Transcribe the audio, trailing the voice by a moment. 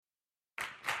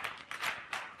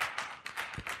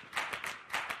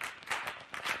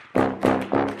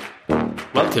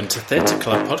Welcome to Theatre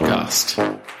Club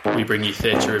Podcast. We bring you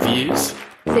theatre reviews,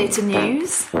 theatre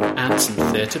news, and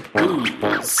some theatre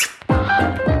booze.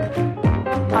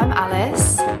 I'm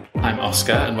Alice. I'm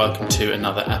Oscar, and welcome to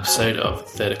another episode of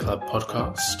Theatre Club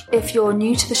Podcast. If you're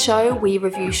new to the show, we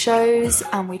review shows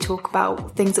and we talk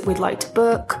about things that we'd like to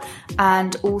book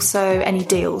and also any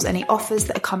deals, any offers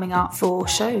that are coming out for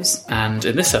shows. And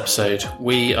in this episode,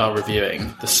 we are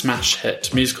reviewing the smash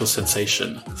hit musical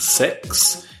sensation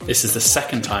Six. This is the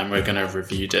second time we're going to have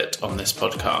reviewed it on this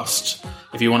podcast.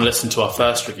 If you want to listen to our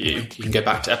first review, you can go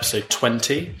back to episode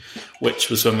 20, which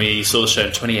was when we saw the show in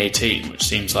 2018, which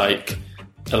seems like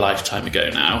a lifetime ago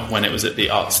now, when it was at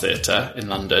the Arts Theatre in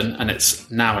London, and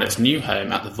it's now in its new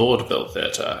home at the Vaudeville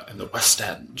Theatre in the West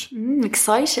End.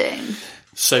 Exciting.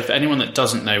 So for anyone that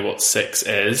doesn't know what Six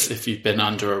is, if you've been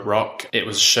under a rock, it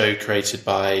was a show created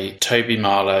by Toby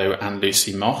Marlowe and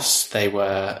Lucy Moss. They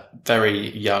were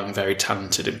very young, very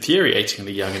talented,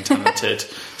 infuriatingly young and talented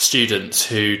students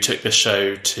who took the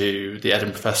show to the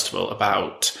Edinburgh Festival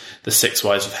about the Six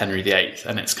Wives of Henry VIII,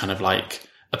 and it's kind of like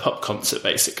a pop concert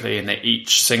basically, and they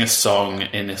each sing a song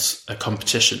in a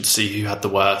competition to see who had the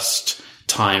worst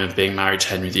time of being married to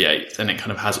Henry VIII, and it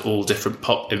kind of has all different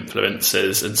pop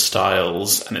influences and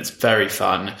styles, and it's very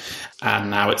fun.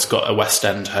 And now it's got a West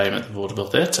End home at the Vaudeville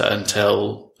Theatre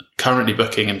currently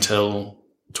booking until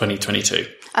 2022.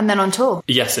 And then on tour?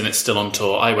 Yes, and it's still on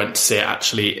tour. I went to see it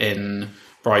actually in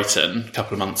Brighton a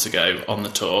couple of months ago on the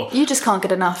tour. You just can't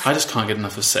get enough. I just can't get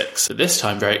enough of Six. But this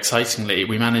time, very excitingly,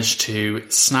 we managed to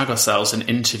snag ourselves an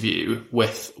interview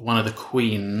with one of the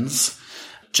queens,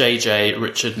 JJ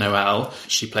Richard Noel.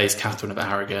 She plays Catherine of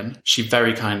Aragon. She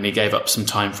very kindly gave up some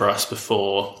time for us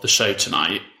before the show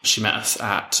tonight. She met us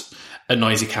at a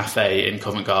noisy cafe in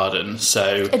Covent Garden.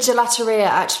 So a gelateria,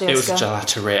 actually. It was a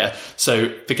gelateria.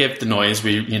 So forgive the noise.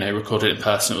 We, recorded it in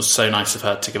person. It was so nice of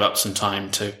her to give up some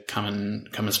time to come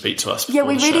and speak to us. Yeah,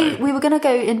 we were going to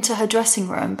go into her dressing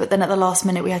room, but then at the last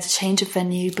minute we had to change a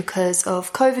venue because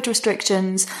of COVID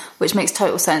restrictions, which makes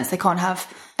total sense. They can't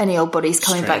have any old bodies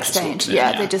coming backstage.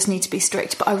 Yeah, they just need to be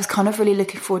strict. But I was kind of really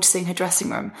looking forward to seeing her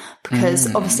dressing room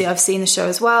because obviously I've seen the show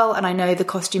as well, and I know the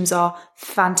costumes are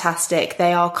fantastic.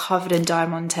 They are covered in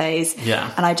diamantes.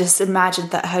 Yeah. And I just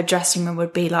imagined that her dressing room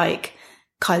would be like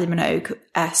Kylie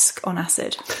Minogue-esque on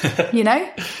acid,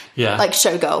 Yeah. Like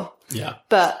Showgirl. Yeah.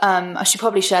 But she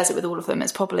probably shares it with all of them.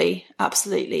 It's probably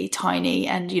absolutely tiny,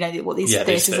 and you know what these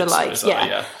theatres are like.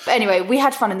 Yeah. But anyway, we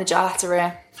had fun in the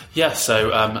gelateria. Yeah, so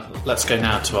let's go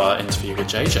now to our interview with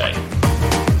JJ.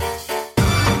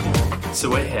 So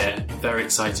we're here, very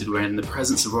excited. We're in the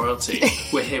presence of royalty.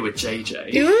 We're here with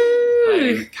JJ,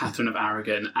 playing Catherine of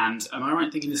Aragon. And am I right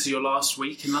in thinking this is your last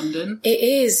week in London? It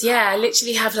is, yeah. I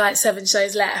literally have like 7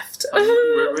 shows left.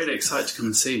 We're really excited to come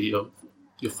and see your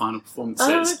final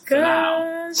performances. For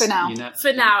now.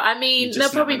 For now. I mean, there'll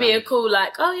probably be a call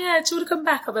like, oh yeah, do you want to come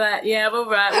back? I'll be like, yeah, I'm all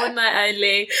right, one night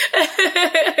only.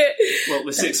 Well,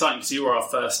 this is exciting because you were our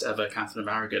first ever Catherine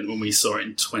of Aragon when we saw it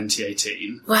in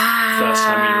 2018. Wow. First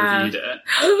time we reviewed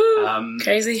it.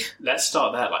 Crazy. Let's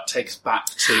start there, take us back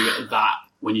to that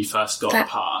when you first got the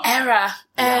part. Era.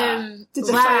 Did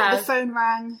the phone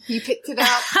rang? You picked it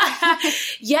up?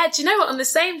 Yeah, do you know what? On the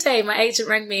same day, my agent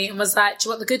rang me and was like, do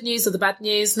you want the good news or the bad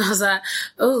news? And I was like,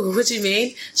 oh, what do you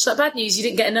mean? She's like, bad news, you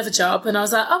didn't get another job. And I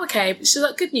was like, oh, okay. But she's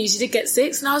like, good news, you did get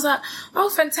 6. And I was like, oh,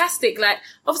 fantastic.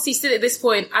 Obviously, still at this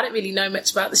point, I don't really know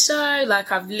much about the show.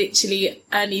 I've literally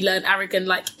only learned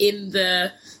Aragon, in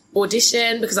the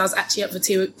audition because I was actually up for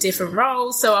 2 different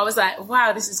roles. So I was like,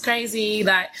 wow, this is crazy.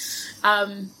 But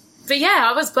yeah,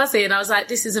 I was buzzing. I was like,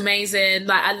 this is amazing.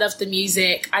 I love the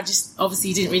music. I just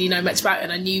obviously didn't really know much about it,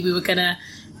 and I knew we were going to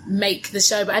make the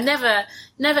show, but I never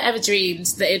ever dreamed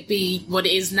that it'd be what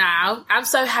it is now. I'm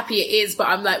so happy it is, but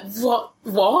I'm like, what?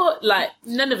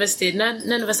 None of us did.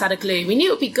 None of us had a clue. We knew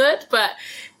it would be good, but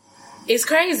it's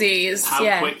crazy.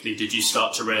 How quickly did you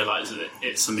start to realise that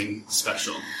it's something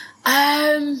special?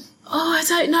 I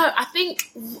don't know. I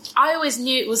think I always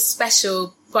knew it was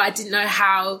special, but I didn't know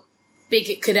how big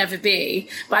it could ever be.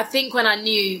 But I think when I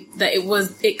knew that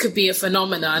it could be a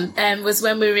phenomenon was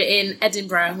when we were in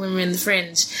Edinburgh, when we were in the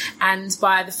Fringe, and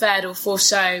by the 3rd or 4th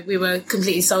show we were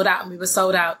completely sold out, and we were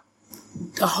sold out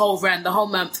the whole run, the whole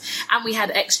month, and we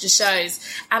had extra shows.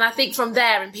 And I think from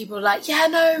there, and people were like, yeah,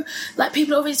 no,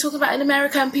 people are already talking about it in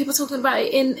America, and people are talking about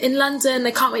it in London,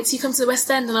 they can't wait till you come to the West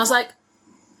End. And I was like,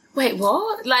 wait,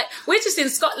 what? We're just in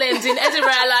Scotland, in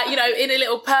Edinburgh, in a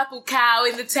little purple cow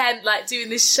in the tent, doing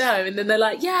this show. And then they're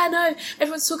like, yeah, no,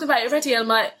 everyone's talking about it already. And I'm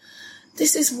like,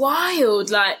 this is wild.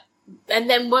 And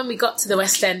then when we got to the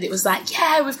West End, it was like,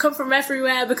 yeah, we've come from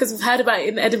everywhere because we've heard about it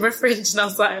in Edinburgh Fringe. And I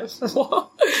was like,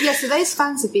 what? Yeah, so those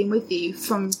fans have been with you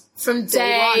from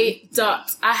day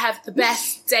dot. I have the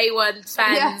best day one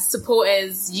fans,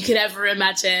 supporters you could ever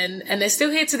imagine. And they're still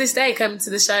here to this day coming to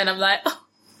the show. And I'm like, oh,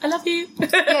 I love you.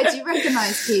 Yeah, do you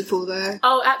recognise people though?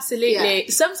 Oh, absolutely. Yeah.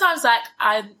 Sometimes, like,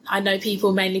 I know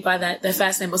people mainly by their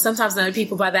first name, or sometimes I know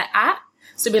people by their @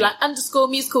 So it'd be like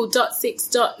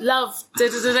 _musical.6.love,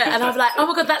 and I'm like, oh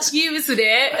my God, that's you, isn't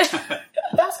it?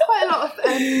 That's quite a lot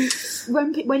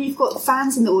of, when you've got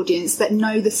fans in the audience that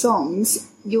know the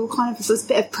songs, you're kind of, there's a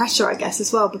bit of pressure, I guess,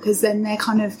 as well, because then they're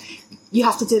kind of, you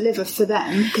have to deliver for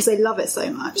them because they love it so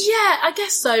much. Yeah, I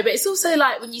guess so. But it's also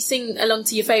like when you sing along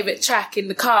to your favourite track in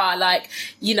the car, like,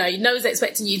 you know, no one's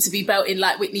expecting you to be belting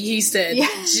like Whitney Houston. Yeah.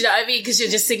 Do you know what I mean? Because you're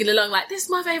just singing along like, this is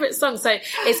my favourite song. So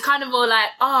it's kind of more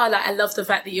like, like, I love the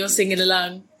fact that you're singing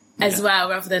along as well,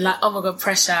 rather than like, oh my God,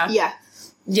 pressure. Yeah.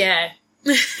 Yeah.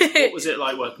 What was it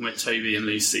like working with Toby and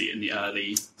Lucy in the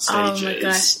early stages? Oh my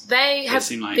gosh. They have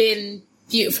been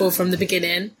beautiful from the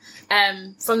beginning.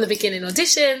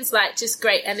 Auditions, like, just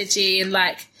great energy, and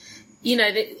like, you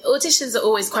know, the auditions are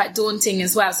always quite daunting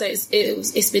as well. So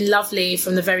it's been lovely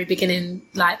from the very beginning.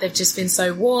 Like, they've just been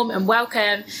so warm and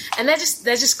welcome, and they're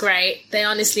just great. They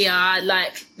honestly are.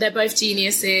 Like, they're both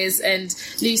geniuses, and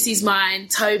Lucy's mine,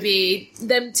 Toby,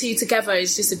 them two together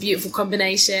is just a beautiful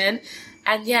combination.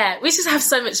 And yeah, we just have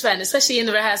so much fun, especially in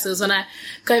the rehearsals. When I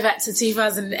go back to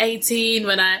 2018,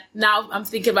 now I'm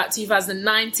thinking about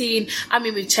 2019. I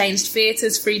mean, we've changed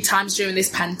theatres 3 times during this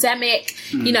pandemic,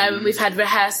 you know, and we've had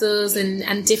rehearsals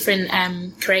and different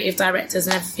creative directors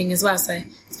and everything as well. So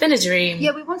it's been a dream.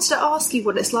 Yeah, we wanted to ask you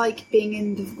what it's like being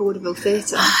in the Vaudeville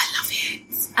Theatre. Oh, I love it.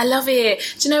 I love it.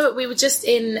 Do you know what? We were just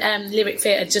in Lyric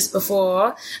Theatre just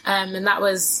before, and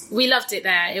we loved it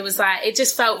there. It was like, it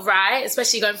just felt right,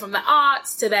 especially going from the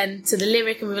arts to the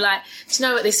lyric, and we were like, do you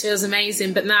know what? This feels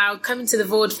amazing. But now coming to the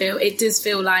Vaudeville, it does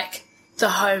feel like the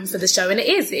home for the show, and it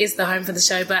is the home for the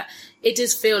show, but it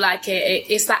does feel like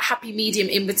it's that happy medium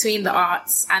in between the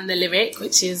arts and the lyric,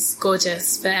 which is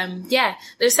gorgeous. But yeah,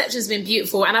 the reception's been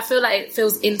beautiful, and I feel like it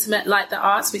feels intimate like the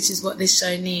arts, which is what this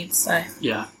show needs. So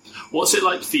yeah. What's it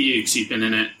like for you, because you've been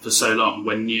in it for so long,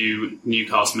 when new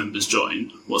cast members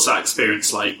join? What's that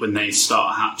experience like when they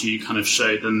start? How do you kind of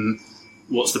show them,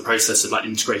 what's the process of like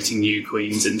integrating new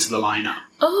queens into the lineup?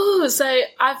 Oh, so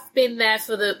I've been there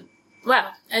for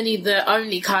only the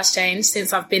only cast change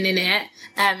since I've been in it.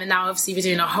 And now obviously we're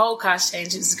doing a whole cast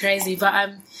change, which is crazy.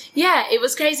 But yeah, it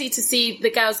was crazy to see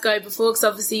the girls go before, because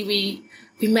obviously we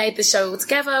made the show all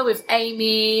together with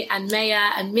Amy and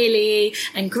Maya and Millie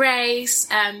and Grace.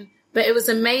 But it was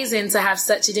amazing to have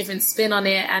such a different spin on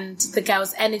it, and the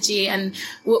girls' energy, and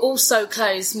we're all so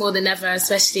close more than ever,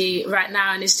 especially right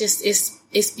now. And it's just,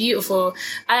 it's beautiful.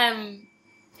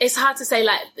 It's hard to say,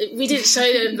 like, we didn't show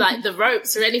them like the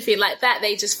ropes or anything like that.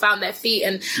 They just found their feet.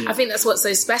 And I think that's what's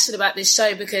so special about this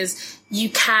show, because you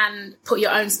can put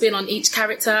your own spin on each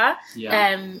character.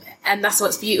 Yeah. And that's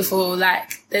what's beautiful.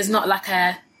 Like, there's not like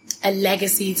a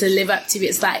legacy to live up to.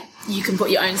 It's like you can put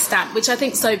your own stamp, which I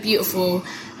think is so beautiful.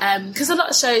 Because a lot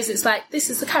of shows, it's like, this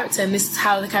is the character and this is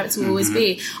how the character will always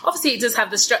be. Obviously, it does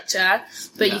have the structure,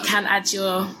 but you can add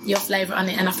your flavour on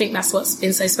it. And I think that's what's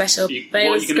been so special. But it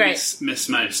was great. What are you going to miss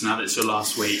most now that it's your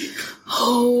last week?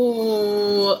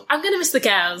 Oh, I'm going to miss the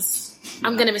girls. Yeah.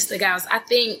 I'm going to miss the girls. I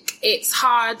think it's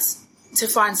hard to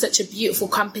find such a beautiful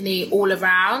company all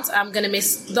around. I'm going to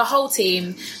miss the whole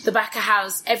team, the back of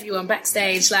house, everyone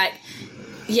backstage. Like,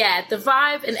 yeah, the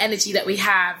vibe and energy that we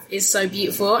have is so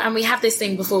beautiful. And we have this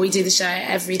thing before we do the show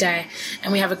every day.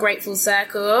 And we have a grateful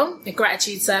circle, a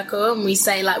gratitude circle. And we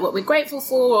say like what we're grateful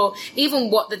for, or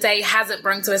even what the day hasn't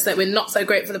brought to us that we're not so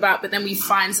grateful about. But then we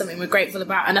find something we're grateful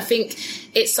about. And I think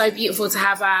it's so beautiful to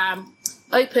have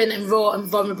open and raw and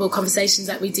vulnerable conversations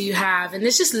that we do have. And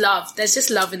there's just love. There's just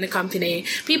love in the company.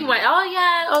 People might,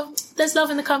 there's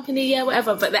love in the company, yeah,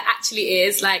 whatever. But there actually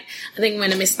is. Like, I think I'm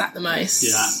going to miss that the most.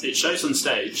 Yeah, it shows on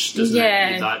stage, doesn't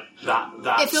it? That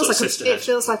it feels sort like it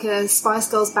feels like a Spice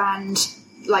Girls band.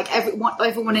 Like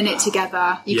everyone in it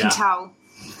together. You can tell.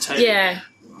 Totally. Yeah.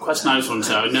 Question I was wanting to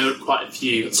know. I know quite a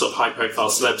few sort of high-profile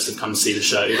celebs have come to see the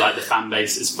show. Like, the fan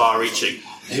base is far-reaching.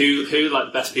 Who like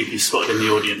the best people you spotted in the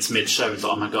audience mid-show and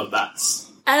thought, oh my God, that's...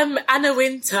 Anna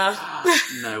Wintour.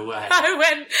 No way. I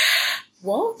went,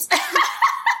 what?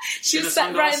 She was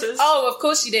sat right... Oh, of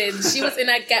course she did. She was in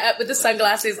her get-up with the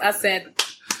sunglasses. I said,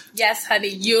 yes, honey,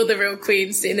 you're the real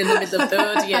queen sitting in the middle of the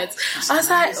audience. I was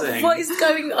like, what is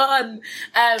going on?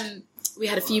 We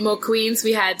had a few more queens.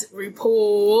 We had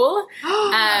RuPaul.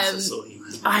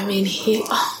 I mean,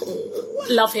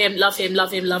 love him. Watch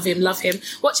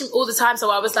him all the time.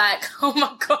 So I was like, oh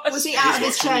my gosh. Was he out of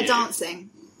his chair dancing?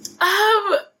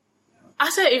 I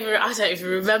don't even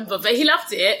remember, but he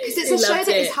loved it. Because it's a show that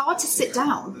it's hard to sit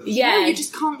down. Yeah. You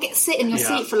just can't sit in your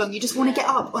seat for long. You just want to get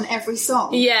up on every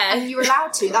song. Yeah. And you're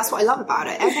allowed to. That's what I love about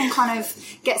it. Everyone kind of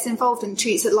gets involved and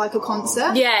treats it like a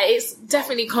concert. Yeah, it's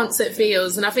definitely concert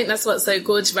feels, and I think that's what's so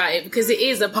gorgeous about it, because it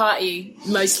is a party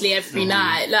mostly every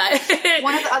night. Like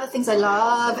one of the other things I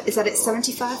love is that it's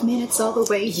 75 minutes all the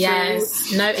way through.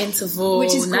 Yes, no interval,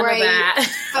 which is none great. Of that.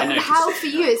 But how for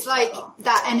you is like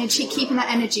that energy, keeping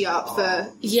that energy up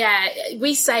for... Yeah,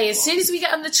 we say as soon as we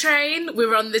get on the train,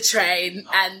 we're on the train,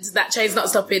 and that train's not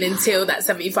stopping until that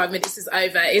 75 minutes is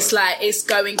over. It's like, it's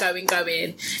going.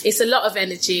 It's a lot of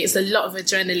energy, it's a lot of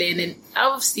adrenaline, and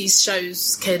obviously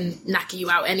shows can knacker you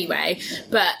out anyway,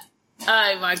 but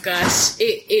oh my gosh,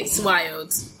 it's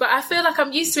wild. But I feel like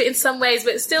I'm used to it in some ways,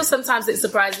 but still sometimes it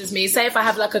surprises me. Say if I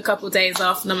have like a couple days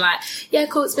off and I'm like, yeah,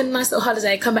 cool, it's been a nice little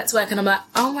holiday, come back to work, and I'm like,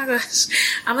 oh my gosh,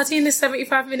 am I doing this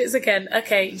 75 minutes again?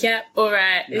 Okay, yeah, all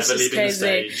right. It's Never just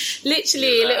crazy.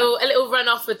 Literally, Yeah. a little run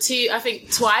off for two, I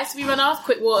think twice we run off,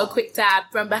 quick water, quick dab,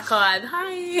 run back on,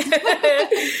 hi.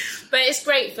 But it's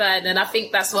great fun, and I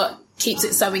think that's what keeps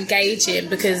it so engaging,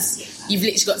 because you've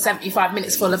literally got 75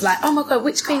 minutes full of like, oh my god,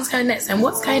 which queen's going next and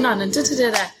what's going on and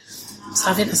da-da-da-da. So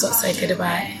I think that's what's so good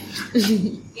about it.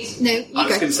 No, I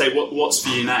was going to say, what's for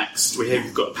you next?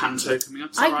 We've got a panto coming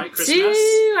up, is that right? Christmas?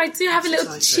 I do have a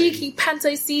little cheeky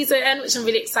panto season, which I'm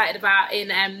really excited about, in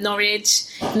Norwich,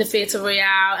 in the Theatre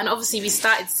Royale. And obviously we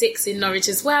started 6 in Norwich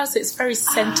as well, so it's very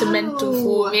sentimental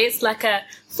for me. It's like a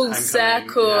full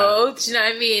circle, do you know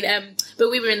what I mean? But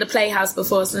we were in the Playhouse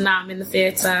before, so now I'm in the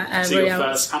Theatre So Royale. your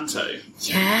first panto?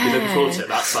 Yeah. You look forward to it?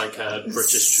 That's like a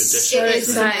British tradition. So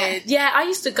excited. Yeah, I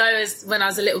used to go when I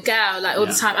was a little girl, like all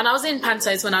the time. And I was in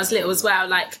pantos when I was little as well,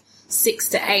 like 6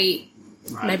 to 8,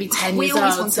 maybe 10 we years old.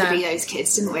 always wanted to be those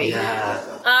kids, didn't we?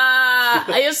 Yeah.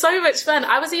 It was so much fun.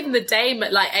 I was even the dame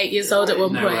at like 8 years old at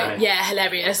one point. Way. Yeah,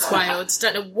 hilarious, wild.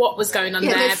 Don't know what was going on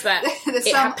there, but there's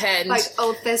it some, happened. like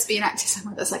old thespian actors, I'm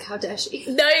like, that's like, how dare she?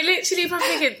 No, literally, I'm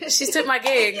thinking, she took my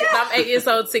gig. I'm 8 years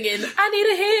old singing, I need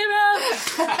a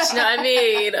hero. Do you know what I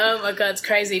mean? Oh my God, it's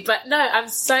crazy. But no, I'm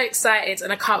so excited,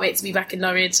 and I can't wait to be back in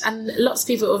Norwich. And lots of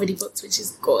people are already booked, which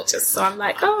is gorgeous. So I'm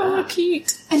like, oh,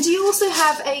 cute. And do you also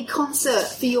have a concert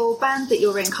for your band that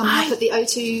you're in coming up at the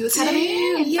O2 Academy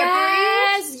in February?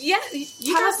 Yes,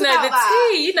 you Tell guys us know about the that.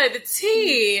 tea. You know the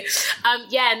tea.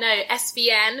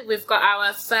 SVN. We've got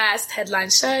our first headline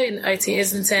show in O2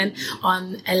 Islington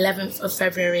on 11th of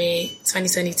February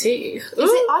 2022. Is it?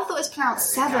 I thought it was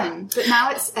pronounced 7, but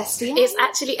now it's SVN. It's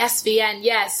actually SVN,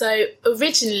 yeah. So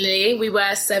originally we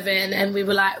were 7, and we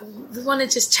were like, we want to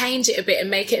just change it a bit and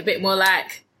make it a bit more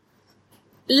like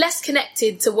less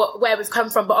connected to where we've come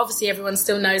from, but obviously everyone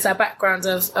still knows our background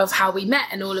of how we met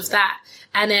and all of that.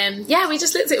 And we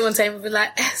just looked at it one time and we were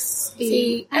like,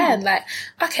 SVN, like,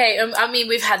 okay. I mean,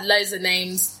 we've had loads of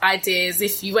names, ideas.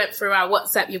 If you went through our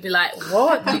WhatsApp, you'd be like,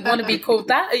 what? You want to be called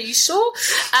that? Are you sure?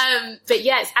 But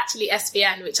yeah, it's actually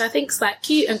SVN, which I think is like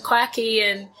cute and quirky,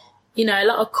 and you know, a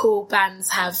lot of cool bands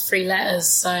have 3 letters,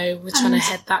 so we're trying to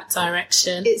head that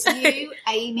direction. It's you,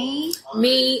 Amy.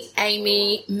 Me,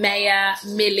 Amy, Maya,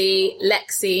 Millie,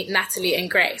 Lexi, Natalie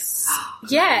and Grace.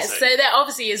 Yeah, so there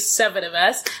obviously is 7 of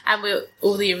us, and we're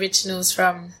all the originals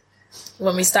from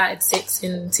when we started 6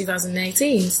 in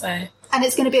 2018, so... And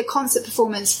it's going to be a concert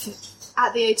performance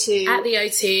at the O2. At the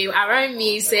O2, our own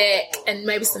music, and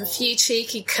maybe some few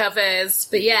cheeky covers,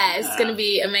 but yeah, it's going to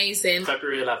be amazing.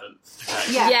 February 11th.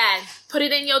 Okay. Yeah, put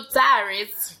it in your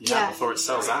diaries. Yeah, before it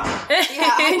sells out.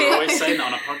 Yeah, We're always saying that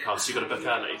on a podcast, you've got to book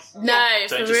early. No, Don't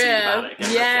for just think real. about it,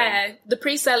 get Yeah, the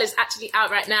pre-sale is actually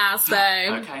out right now, so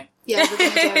Okay. yeah, we're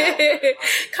going to do it.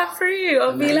 come through.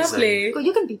 It'll be Amazing. lovely. God,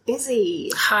 you're going to be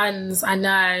busy. Tons, I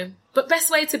know. But best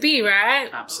way to be, right?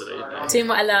 Absolutely. Doing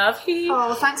what I love.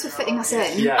 Oh, thanks for fitting us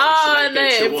in. Yeah, Oh, so maybe go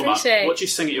to your no, warm-up. appreciate. What do you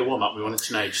sing at your warm-up? We wanted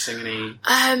to know. Do you sing any...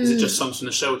 is it just songs from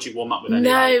the show, or do you warm up with any?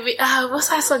 No, what's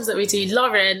our songs that we do?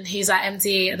 Lauren, who's our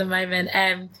MD at the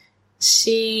moment,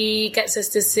 she gets us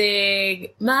to sing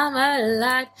Mama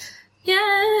Light,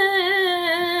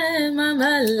 yeah,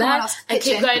 Mama Light, and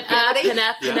keep going up and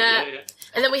up and up. Yeah.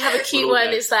 And then we have a cute We'll all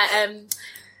one. go. It's like,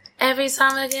 every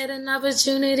time I get an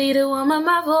opportunity to warm up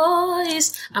my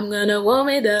voice, I'm gonna warm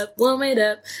it up.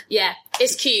 Yeah,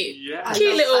 it's cute. Yeah.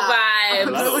 Cute little I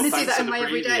vibe. want to do Thanks that for in the my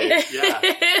preview. everyday. Yeah.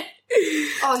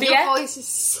 Oh, But your yeah. voice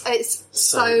is it's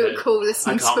so good. cool I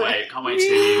listening can't to wait. it. Can't wait to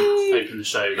hear you open the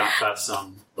show, that first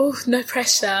song. Oh, no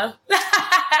pressure.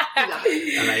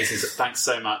 Amazing. Thanks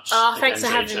so much. Oh, thanks for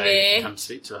having me. Come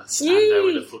speak to us. And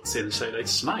we look forward to seeing the show later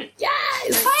tonight.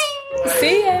 Yes. Bye.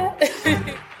 See ya.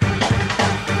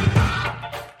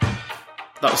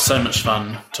 That was so much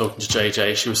fun talking to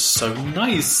JJ. She was so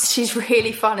nice. She's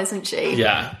really fun, isn't she?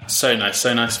 Yeah, so nice.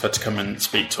 So nice for her to come and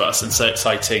speak to us. And so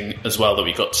exciting as well that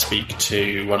we got to speak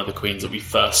to one of the queens that we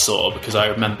first saw, because I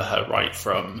remember her right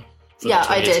from the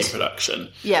 2018 production.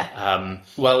 Yeah.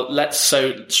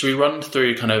 Should we run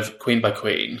through kind of queen by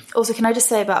queen? Also, can I just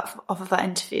say off of that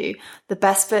interview,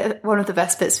 one of the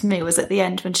best bits for me was at the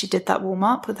end when she did that warm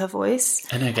up with her voice.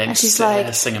 And again, and she's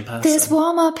like, singing person. This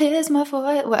warm up is my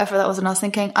voice, whatever that was. And I was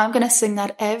thinking, I'm going to sing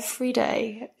that every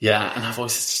day. Yeah, and her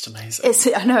voice is just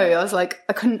amazing. I know. I was like,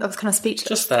 I was kind of speechless.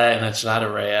 Just there in a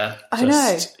Geladeria. I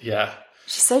know. Yeah.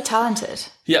 She's so talented.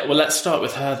 Yeah, well, let's start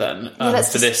with her then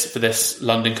for this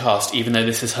London cast, even though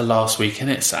this is her last week in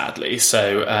it, sadly.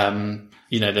 So,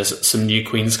 there's some new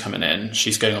queens coming in.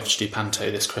 She's going off to do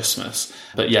Panto this Christmas.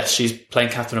 But yes, she's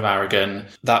playing Catherine of Aragon.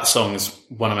 That song's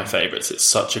one of my favourites. It's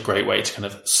such a great way to kind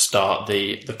of start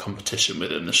the competition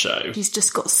within the show. She's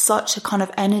just got such a kind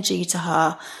of energy to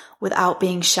her without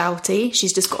being shouty.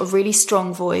 She's just got a really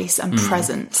strong voice and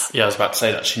presence. Yeah, I was about to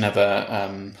say that.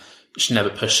 She never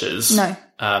pushes. No.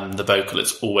 The vocal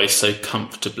is always so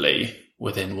comfortably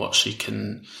within what she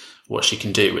can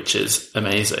do, which is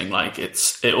amazing. Like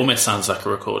it almost sounds like a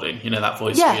recording. You know, that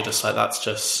voice where you're just like, that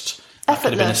could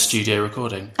have been a studio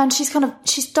recording. And she's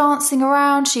dancing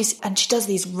around, she does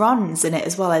these runs in it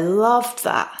as well. I loved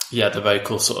that. Yeah, the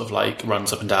vocal sort of like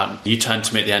runs up and down. You turned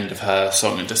to me at the end of her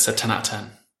song and just said 10 out of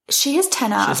 10. She is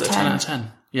 10 out of 10. She's 10 out of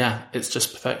 10. Yeah, it's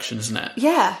just perfection, isn't it?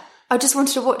 Yeah. I just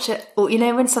wanted to watch it. Or,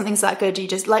 when something's that good, you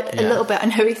just a little bit. I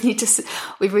know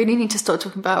we really need to start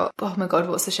talking about, oh my God,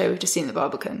 what's the show we've just seen, The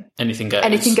Barbican? Anything goes.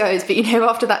 Anything goes. But,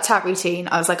 after that tap routine,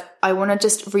 I was like, I want to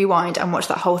just rewind and watch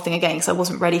that whole thing again because I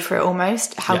wasn't ready for it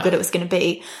almost, how good it was going to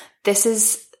be. This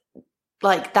is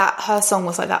like that. Her song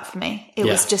was like that for me. It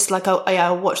was just like,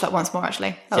 I'll watch that once more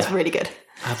actually. That was really good.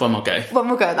 Have one more go. One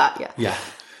more go at that, yeah. Yeah.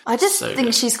 I just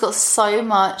think she's got so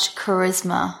much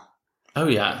charisma. Oh,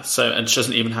 yeah. And she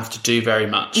doesn't even have to do very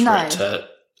much for it to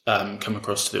come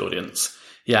across to the audience.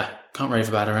 Yeah, can't rave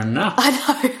about her enough. I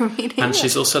know, really. And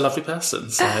she's also a lovely person,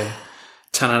 so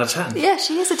 10 out of 10. Yeah,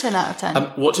 she is a 10 out of 10.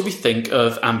 What did we think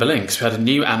of Anne Boleyn? Because we had a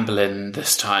new Anne Boleyn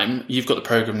this time. You've got the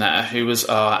programme there. Who was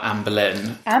our Anne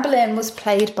Boleyn? Anne Boleyn was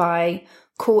played by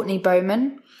Courtney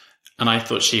Bowman. And I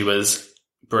thought she was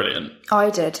brilliant. I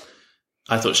did.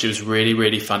 I thought she was really,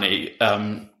 really funny.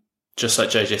 Just like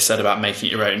JJ said about making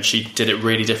it your own, she did it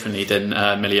really differently than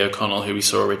Millie O'Connell, who we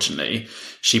saw originally.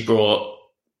 She brought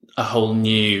a whole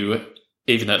new,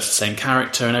 even though it's the same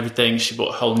character and everything, she brought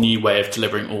a whole new way of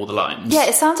delivering all the lines. Yeah,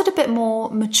 it sounded a bit more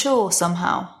mature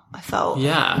somehow, I felt.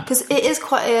 Yeah. Because it is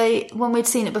quite when we'd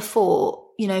seen it before,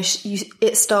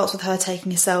 it starts with her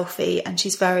taking a selfie and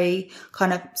she's very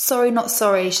kind of sorry, not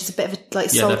sorry. She's a bit of a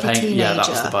salty teenager. Yeah, that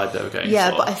was the vibe they were going for.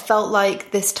 Yeah, but I felt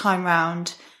like this time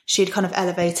round, she'd kind of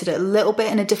elevated it a little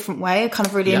bit in a different way. I kind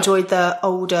of really enjoyed the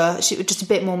older, she was just a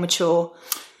bit more mature.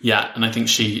 Yeah, and I think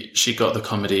she got the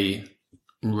comedy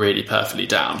really perfectly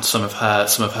down. Some of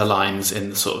her lines in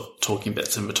the sort of talking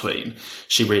bits in between,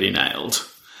 she really nailed.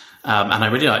 And I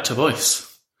really liked her voice.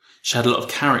 She had a lot of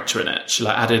character in it. She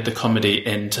added the comedy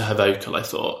into her vocal, I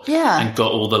thought. Yeah. And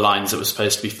got all the lines that were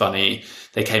supposed to be funny.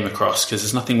 They came across, because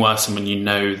there's nothing worse than when you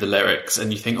know the lyrics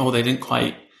and you think, oh, they didn't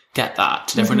quite get that.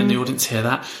 Did everyone in the audience hear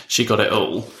that? She got it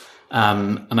all.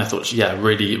 And I thought,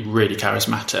 really, really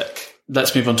charismatic.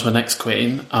 Let's move on to our next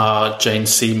queen, Jane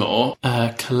Seymour.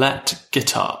 Colette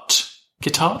Guittart.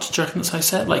 Guittart? Do you reckon that's how I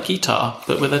say it? Like guitar,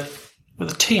 but with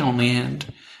a T on the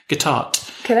end.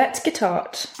 Guittart. Colette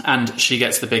Guittart. And she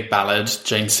gets the big ballad,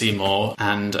 Jane Seymour,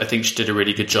 and I think she did a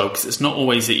really good job, because it's not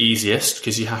always the easiest,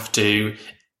 because you have to...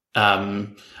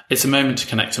 it's a moment to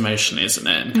connect emotionally, isn't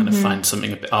it? And kind of find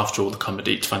something a bit, after all the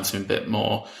comedy, to find something a bit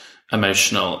more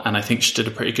emotional. And I think she did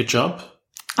a pretty good job.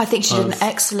 I think she did an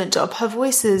excellent job. Her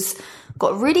voice has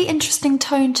got a really interesting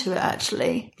tone to it,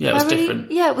 actually. Yeah, it was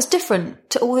different. Yeah, it was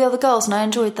different to all the other girls, and I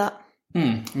enjoyed that.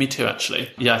 Me too,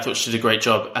 actually. Yeah, I thought she did a great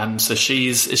job. And so is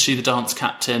she the dance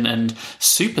captain and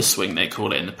super swing, they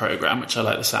call it in the programme, which I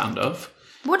like the sound of.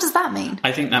 What does that mean?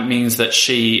 I think that means that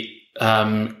she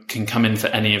can come in for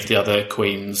any of the other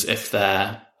queens if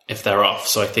they're off.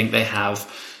 So I think they have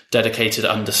dedicated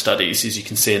understudies, as you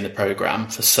can see in the programme,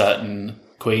 for certain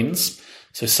queens.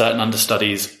 So certain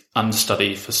understudies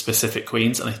understudy for specific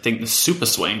queens, and I think the super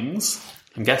swings,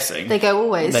 I'm guessing, they go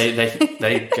always.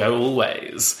 They go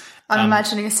always. I'm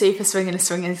imagining a super swing in a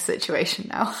swinging situation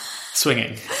now.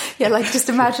 Swinging. Yeah, like just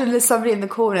imagine there's somebody in the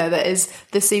corner that is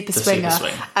the super swinger,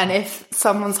 and if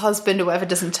someone's husband or whatever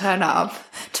doesn't turn up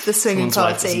to the swinging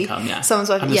party, someone's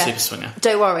wife, I'm the super swinger.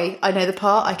 Don't worry, I know the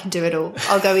part, I can do it all.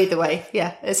 I'll go either way.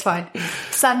 Yeah, it's fine.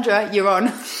 Sandra, you're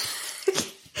on.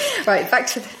 Right, back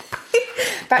to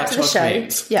the show.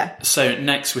 Queens. Yeah. So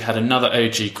next we had another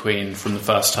OG queen from the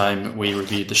first time we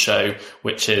reviewed the show,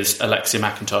 which is Alexia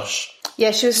McIntosh.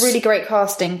 Yeah, she was really great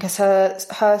casting because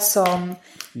her song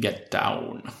Get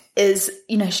Down is,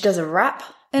 she does a rap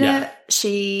in it.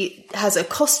 She has a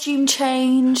costume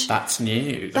change. That's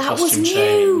new. That was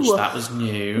new. That was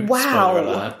new. Wow. Spoiler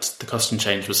alert. The costume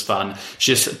change was fun.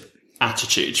 She just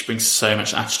attitude. She brings so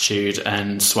much attitude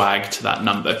and swag to that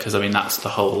number because, that's the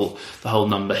whole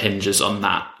number hinges on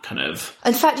that kind of.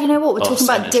 In fact, you know what? We're talking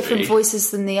about energy. Different voices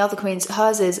than the other queens.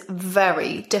 Hers is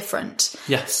very different.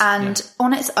 Yes. And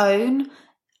on its own,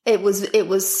 it was,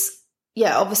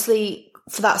 obviously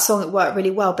for that song it worked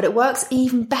really well, but it works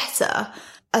even better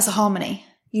as a harmony.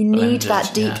 You need blended,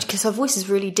 that deep because her voice is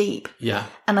really deep. Yeah.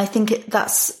 And I think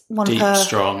that's one deep, of her...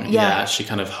 strong. Yeah. She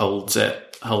kind of holds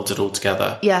it all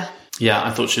together. Yeah. Yeah,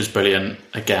 I thought she was brilliant.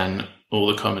 Again, all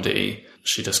the comedy,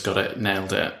 she just got it,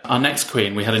 nailed it. Our next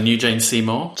queen, we had a new Jane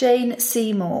Seymour. Jane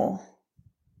Seymour.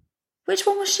 Which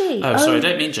one was she? Oh, sorry, I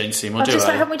don't mean Jane Seymour, do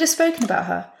I? Haven't we just spoken about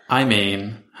her?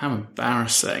 How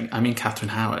embarrassing. Catherine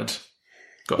Howard.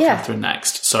 Got Catherine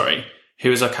next. Sorry.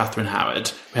 Who is our Catherine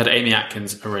Howard? We had Amy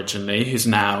Atkins originally, who's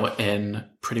now in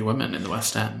Pretty Woman in the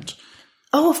West End.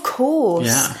 Oh, of course.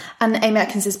 Yeah. And Amy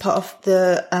Atkins is part of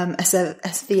the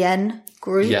SVN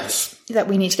group. Yes. That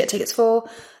we need to get tickets for.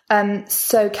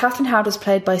 So Catherine Howard was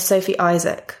played by Sophie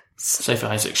Isaac. Sophie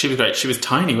Isaac. She was great. She was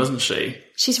tiny, wasn't she?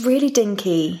 She's really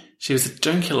dinky. She was a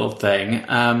dinky little thing.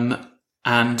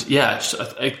 And yeah,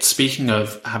 speaking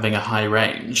of having a high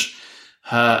range,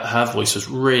 her voice was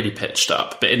really pitched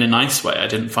up, but in a nice way. I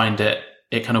didn't find it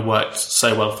kind of worked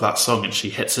so well for that song, and she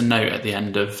hits a note at the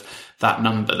end of that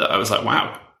number that I was like,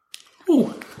 wow.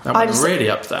 Ooh, that was really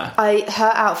up there.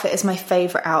 Her outfit is my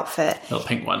favourite outfit. Little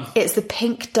pink one. It's the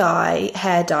pink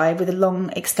hair dye with the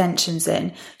long extensions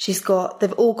in.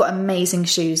 They've all got amazing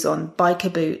shoes on,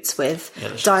 biker boots with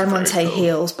diamante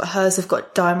heels, but hers have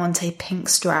got diamante pink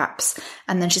straps.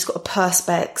 And then she's got a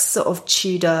perspex sort of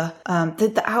Tudor.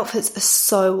 The outfits are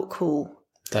so cool.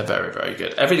 They're very, very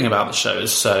good. Everything about the show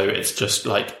is it's just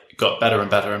got better and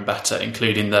better and better,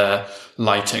 including the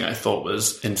lighting. I thought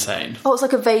was insane. Oh, it's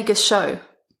like a Vegas show.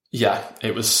 Yeah,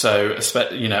 it was so,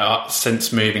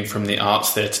 since moving from the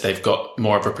Arts Theatre, they've got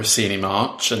more of a Rossini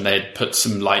march and they'd put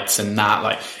some lights in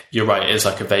that. You're right, it is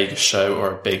like a Vegas show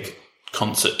or a big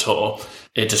concert tour.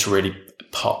 It just really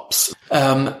pops.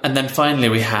 And then finally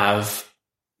we have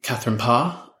Catherine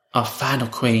Parr, our final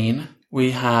queen.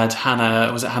 We had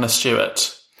Hannah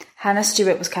Stewart? Hannah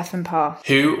Stewart was Catherine Parr.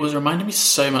 Who was reminding me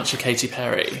so much of Katy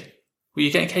Perry. Were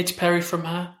you getting Katy Perry from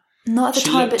her? Not at the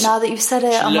time, but now that you've said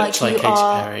it, I'm like you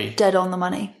are dead on the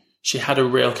money. She had a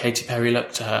real Katy Perry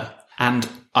look to her. And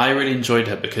I really enjoyed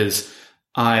her because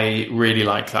I really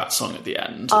like that song at the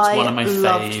end. It's one of my favourites.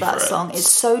 I loved that song. It's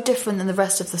so different than the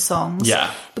rest of the songs.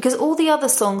 Yeah. Because all the other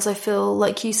songs, I feel,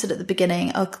 like you said at the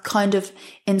beginning, are kind of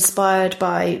inspired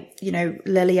by,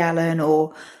 Lily Allen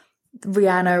or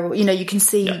Rihanna. Or, you can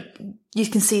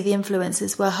see the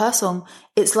influences, where her song,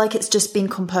 it's like it's just been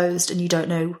composed and you don't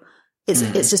know.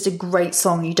 It's just a great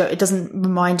song. It doesn't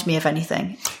remind me of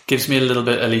anything. Gives me a little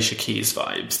bit Alicia Keys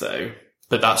vibes though,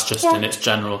 but that's just in its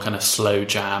general kind of slow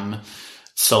jam,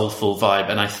 soulful vibe.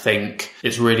 And I think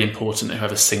it's really important that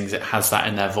whoever sings it has that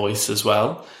in their voice as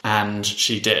well. And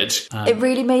she did. It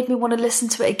really made me want to listen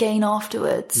to it again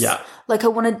afterwards. Yeah. I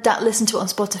wanted to listen to it on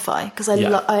Spotify because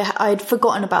I'd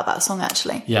forgotten about that song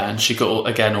actually. Yeah, and she got all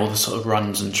the sort of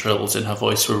runs and trills in her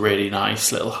voice were really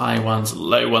nice, little high ones,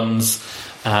 low ones.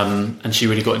 And she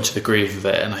really got into the groove of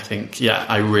it. And I think,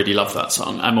 I really love that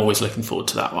song. I'm always looking forward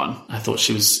to that one. I thought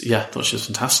she was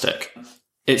fantastic.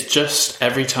 It's just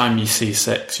every time you see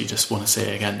Six, you just want to see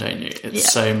it again, don't you?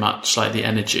 It's so much the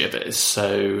energy of it is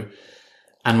so,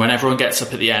 and when everyone gets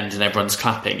up at the end and everyone's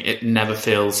clapping, it never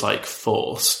feels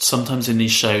forced. Sometimes in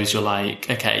these shows, you're like,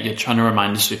 okay, you're trying to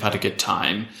remind us we've had a good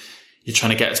time. You're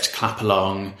trying to get us to clap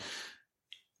along.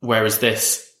 Whereas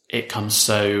this, it comes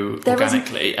so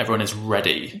organically. Everyone is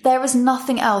ready. There is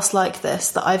nothing else like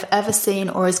this that I've ever seen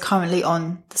or is currently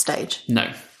on the stage.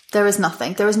 No. There is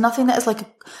nothing. There is nothing that is like,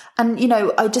 and you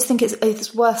know, I just think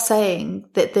it's worth saying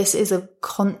that this is it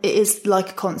is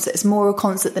like a concert. It's more a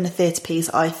concert than a theatre piece,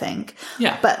 I think.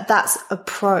 Yeah. But that's a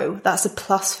pro. That's a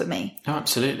plus for me. Oh,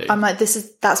 absolutely. I'm like,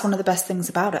 that's one of the best things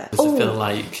about it. Does it feel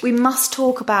like... We must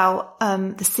talk about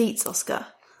the seats, Oscar.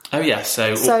 Oh, yeah.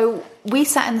 So we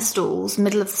sat in the stalls,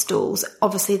 middle of the stalls.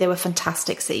 Obviously, they were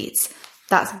fantastic seats.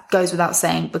 That goes without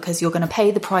saying because you're going to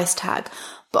pay the price tag.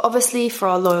 But obviously, for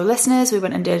our loyal listeners, we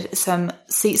went and did some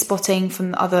seat spotting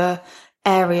from other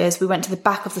areas. We went to the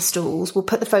back of the stalls. We'll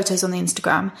put the photos on the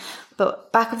Instagram.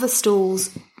 But back of the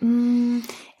stalls, you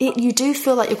do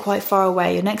feel like you're quite far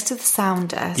away. You're next to the sound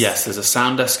desk. Yes, there's a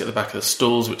sound desk at the back of the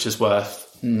stalls, which is worth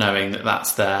knowing that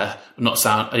that's there. Not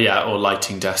sound, or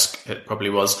lighting desk, it probably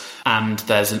was. And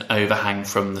there's an overhang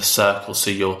from the circle, so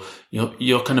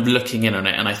you're kind of looking in on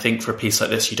it. And I think for a piece like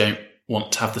this, you don't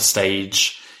want to have the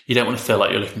stage... You don't want to feel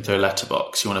like you're looking through a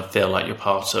letterbox. You want to feel like you're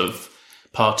part of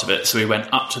it. So we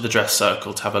went up to the dress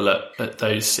circle to have a look at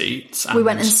those seats. We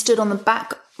went and stood on the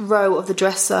back row of the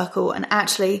dress circle, and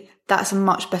actually that's a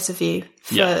much better view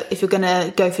if you're going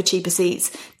to go for cheaper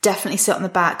seats. Definitely sit on the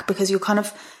back because you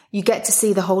get to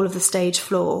see the whole of the stage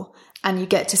floor. And you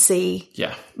get to see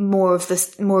more of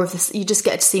this. You just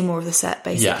get to see more of the set,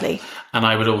 basically. Yeah. And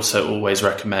I would also always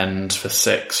recommend for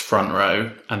 6 front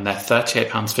row, and they're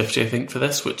 £38.50, I think, for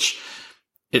this, which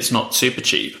it's not super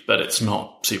cheap, but it's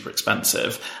not super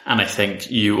expensive. And I think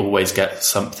you always get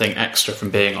something extra from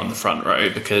being on the front row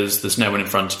because there's no one in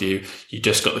front of you. You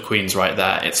just got the Queens right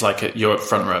there. It's like you're at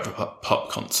front row of a pop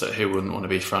concert. Who wouldn't want to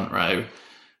be front row?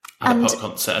 At a pop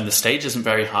concert, and the stage isn't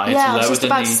very high. Yeah, I was just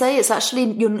about to say, it's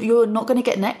actually, you're not going to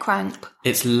get neck cramp.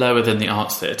 It's lower than the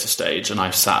Arts Theatre stage, and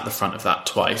I've sat at the front of that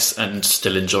twice and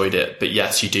still enjoyed it. But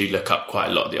yes, you do look up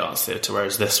quite a lot at the Arts Theatre,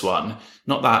 whereas this one,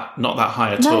 not that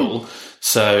high at all.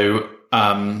 So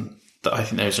I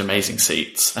think those are amazing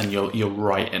seats, and you're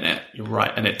right in it. You're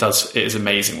right, and it is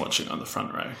amazing watching on the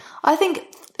front row. I think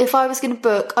if I was going to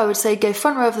book, I would say go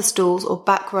front row of the stalls or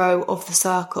back row of the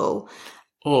circle.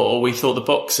 Or we thought the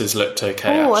boxes looked okay,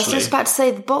 actually. I was just about to say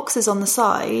the boxes on the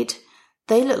side,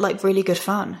 they look like really good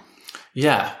fun.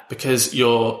 Yeah, because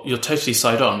you're totally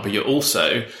side on, but you're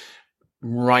also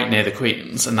right near the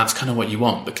Queens, and that's kind of what you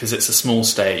want because it's a small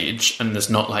stage and there's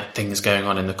not like things going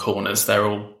on in the corners. They're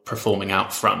all performing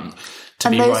out front.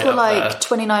 And those were like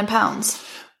 £29?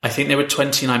 I think they were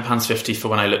 £29.50 for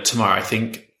when I looked tomorrow. I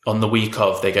think on the week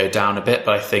of, they go down a bit,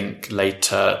 but I think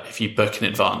later, if you book in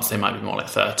advance, they might be more like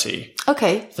 30.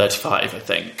 Okay. 35, I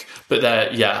think. But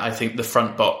I think the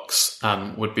front box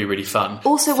would be really fun.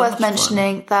 Also worth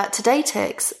mentioning that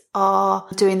Todaytix are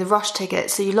doing the rush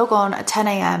ticket. So you log on at 10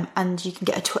 a.m. and you can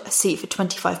get a seat for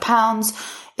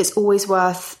 £25. It's always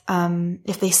worth,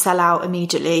 if they sell out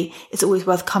immediately, it's always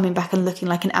worth coming back and looking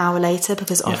like an hour later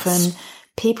because often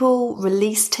people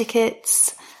release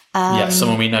tickets.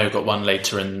 Someone we know got one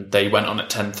later and they went on at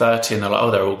 10:30 and they're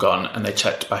like, they're all gone. And they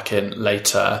checked back in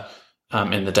later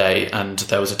in the day and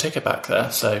there was a ticket back there.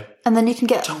 So and then you can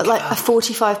get like a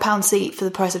 £45 seat for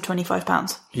the price of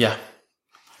 £25. Yeah.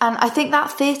 And I think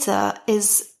that theatre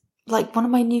is like one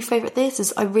of my new favourite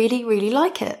theatres. I really, really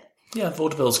like it. Yeah,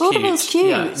 Vaudeville's cute. Vaudeville's cute.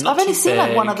 Yeah, I've only seen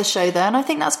like one other show there and I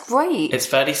think that's great. It's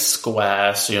fairly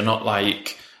square, so you're not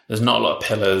like... There's not a lot of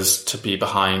pillars to be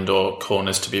behind or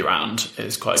corners to be round.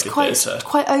 It's quite a good theatre. It's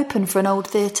quite open for an old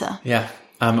theatre. Yeah.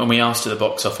 And we asked at the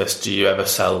box office, do you ever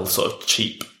sell sort of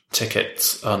cheap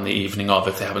tickets on the evening of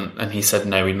if they haven't? And he said,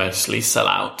 no, we mostly sell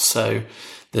out. So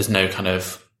there's no kind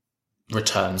of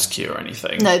returns queue or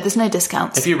anything. No, there's no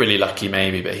discounts. If you're really lucky,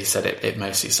 maybe. But he said it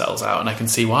mostly sells out. And I can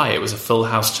see why. It was a full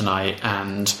house tonight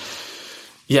and...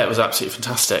 Yeah, it was absolutely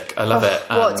fantastic. I love it.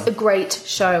 What a great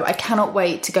show. I cannot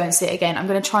wait to go and see it again. I'm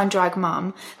going to try and drag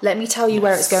Mum. Let me tell you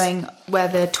where it's going, where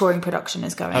the touring production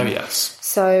is going. Oh, yes.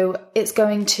 So it's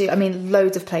going to,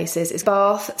 loads of places. It's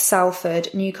Bath, Salford,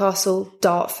 Newcastle,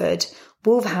 Dartford,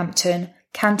 Wolverhampton,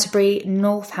 Canterbury,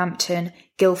 Northampton,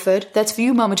 Guildford. That's for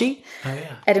you, Mama G. Oh,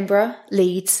 yeah. Edinburgh,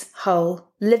 Leeds,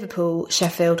 Hull, Liverpool,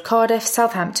 Sheffield, Cardiff,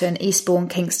 Southampton, Eastbourne,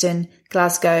 Kingston,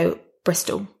 Glasgow,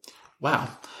 Bristol. Wow.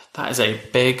 That is a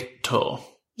big tour.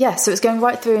 Yeah, so it's going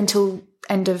right through until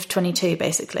end of 22,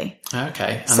 basically.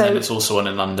 Okay, and then it's also on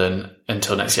in London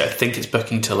until next year. I think it's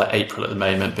booking till like April at the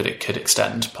moment, but it could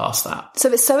extend past that.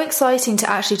 So it's so exciting to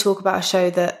actually talk about a show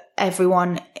that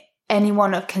anyone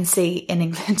can see in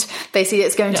England. Basically,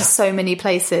 it's going to so many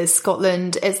places.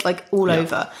 Scotland, it's like all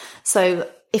over.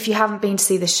 So if you haven't been to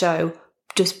see the show,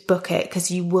 just book it because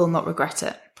you will not regret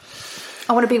it.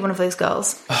 I want to be one of those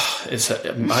girls.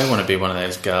 I want to be one of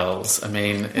those girls. I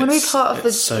mean, want to be part of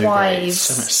the so wives. Great.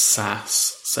 So much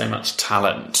sass, so much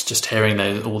talent. Just hearing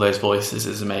all those voices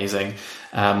is amazing.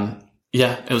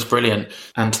 Yeah, it was brilliant.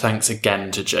 And thanks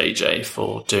again to JJ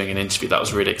for doing an interview. That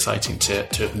was really exciting to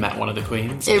have met one of the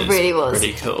queens. It really was.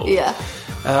 Pretty cool.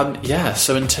 Yeah.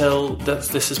 So until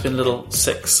this has been little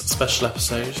 6 special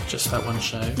episodes, just that one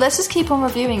show. Let's just keep on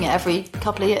reviewing it every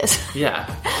couple of years. Yeah,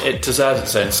 it deserves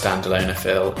its own standalone, I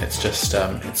feel. It's just,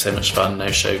 it's so much fun. No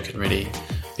show can really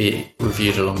be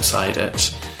reviewed alongside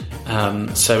it.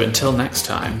 So until next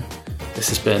time, this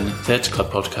has been Theatre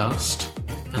Club Podcast.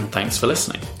 And thanks for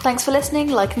listening. Thanks for listening.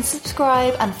 Like and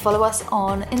subscribe and follow us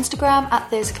on Instagram at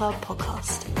Theatre Club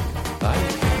Podcast. Bye.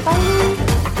 Bye.